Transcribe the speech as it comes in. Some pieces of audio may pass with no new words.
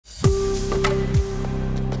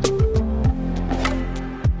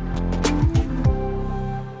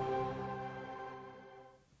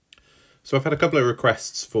So I've had a couple of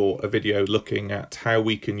requests for a video looking at how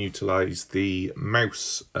we can utilize the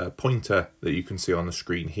mouse pointer that you can see on the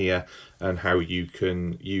screen here, and how you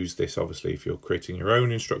can use this obviously if you're creating your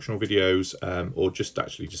own instructional videos or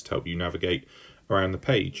just help you navigate around the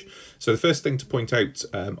page. So the first thing to point out,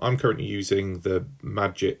 I'm currently using the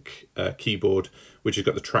Magic keyboard, which has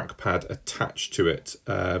got the trackpad attached to it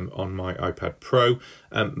on my iPad Pro,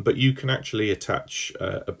 but you can actually attach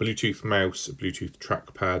a Bluetooth mouse, a Bluetooth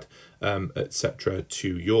trackpad, etc.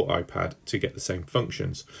 to your iPad to get the same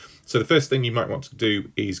functions. So the first thing you might want to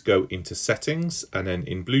do is go into settings, and then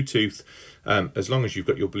in Bluetooth, as long as you've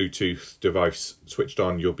got your Bluetooth device switched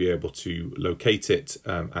on, you'll be able to locate it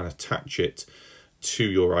and attach it to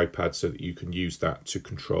your iPad so that you can use that to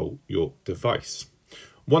control your device.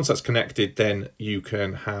 Once that's connected, then you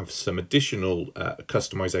can have some additional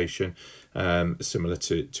customization similar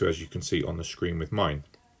to as you can see on the screen with mine.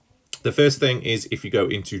 The first thing is, if you go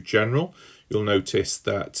into General, you'll notice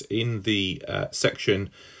that in the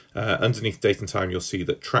section underneath date and time, you'll see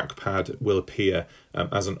that trackpad will appear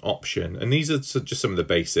as an option. And these are just some of the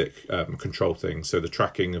basic control things. So the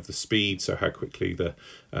tracking of the speed, so how quickly the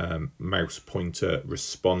mouse pointer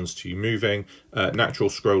responds to you moving, natural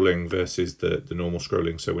scrolling versus the normal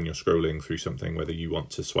scrolling. So when you're scrolling through something, whether you want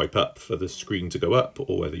to swipe up for the screen to go up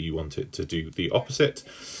or whether you want it to do the opposite.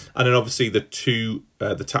 And then obviously the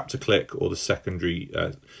tap to click, or the secondary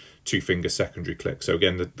two-finger secondary click. So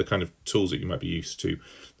again, the kind of tools that you might be used to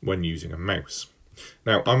when using a mouse.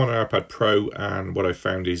 Now, I'm on an iPad Pro, and what I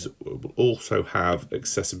found is we'll also have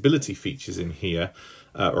accessibility features in here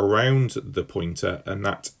around the pointer, and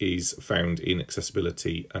that is found in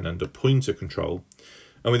accessibility and under pointer control.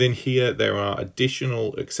 And within here, there are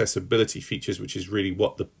additional accessibility features, which is really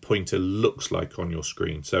what the pointer looks like on your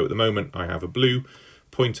screen. So at the moment, I have a blue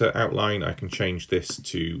pointer outline. I can change this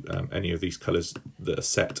to any of these colors that are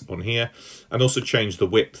set on here, and also change the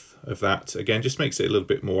width of that. Again, just makes it a little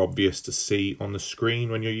bit more obvious to see on the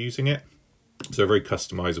screen when you're using it. So very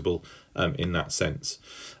customizable in that sense.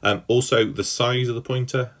 Also the size of the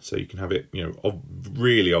pointer, so you can have it,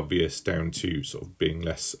 really obvious down to sort of being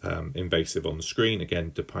less invasive on the screen,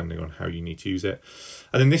 again, depending on how you need to use it.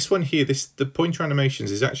 And then this one here, the pointer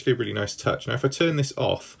animations is actually a really nice touch. Now, if I turn this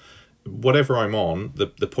off, whatever I'm on,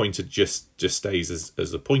 the pointer just stays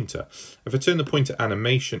as a pointer. If I turn the pointer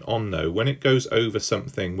animation on though, when it goes over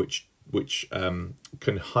something which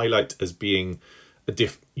can highlight as being a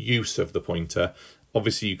use of the pointer,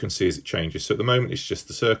 obviously you can see as it changes. So at the moment it's just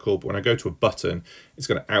the circle, but when I go to a button, it's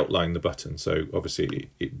going to outline the button. So obviously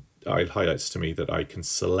it highlights to me that I can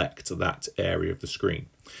select that area of the screen.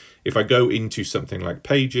 If I go into something like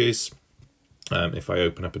Pages, if I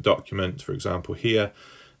open up a document, for example here,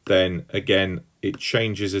 then again, it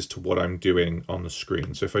changes as to what I'm doing on the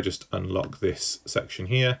screen. So if I just unlock this section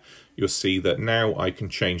here, you'll see that now I can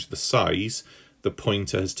change the size. The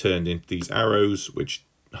pointer has turned into these arrows, which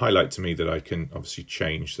highlight to me that I can obviously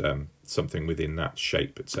change something within that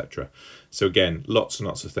shape, etc. So again, lots and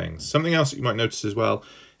lots of things. Something else that you might notice as well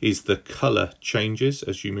is the color changes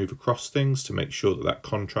as you move across things to make sure that that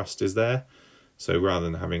contrast is there. So rather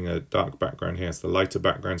than having a dark background here, it's the lighter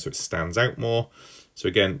background, so it stands out more. So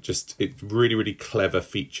again, it's really, really clever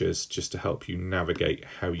features just to help you navigate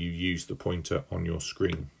how you use the pointer on your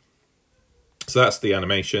screen. So that's the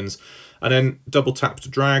animations. And then double tap to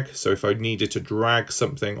drag. So if I needed to drag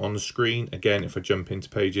something on the screen, again, if I jump into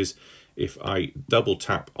Pages, if I double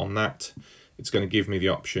tap on that, it's going to give me the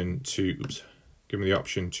option to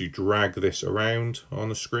drag this around on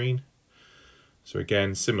the screen. So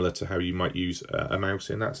again, similar to how you might use a mouse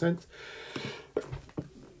in that sense.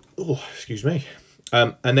 Oh, excuse me.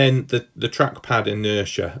 And then the trackpad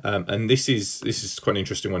inertia, and this is quite an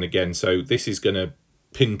interesting one again. So this is going to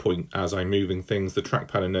pinpoint as I'm moving things. The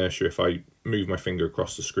trackpad inertia, if I move my finger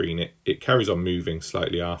across the screen, it carries on moving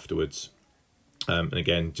slightly afterwards. And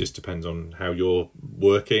again, just depends on how you're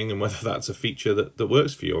working and whether that's a feature that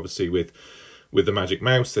works for you. Obviously, with the Magic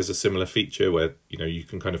Mouse, there's a similar feature where you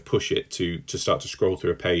can kind of push it to start to scroll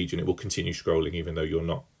through a page, and it will continue scrolling even though you're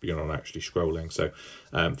not actually scrolling. So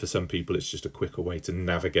for some people, it's just a quicker way to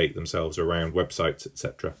navigate themselves around websites,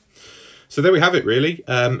 etc. So there we have it, really.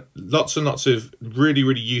 Lots and lots of really,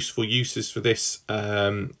 really useful uses for this,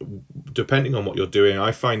 depending on what you're doing.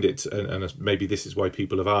 I find it, and maybe this is why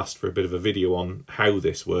people have asked for a bit of a video on how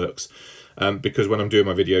this works, because when I'm doing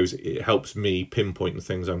my videos, it helps me pinpoint the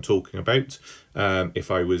things I'm talking about. If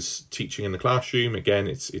I was teaching in the classroom, again,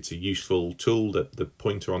 it's a useful tool, that the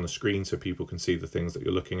pointer on the screen, so people can see the things that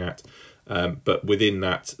you're looking at. But within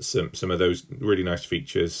that, some of those really nice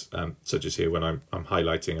features, such as here when I'm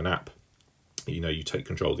highlighting an app, you take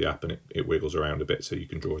control of the app and it wiggles around a bit so you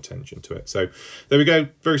can draw attention to it. So there we go.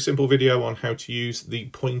 Very simple video on how to use the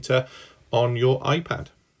pointer on your iPad.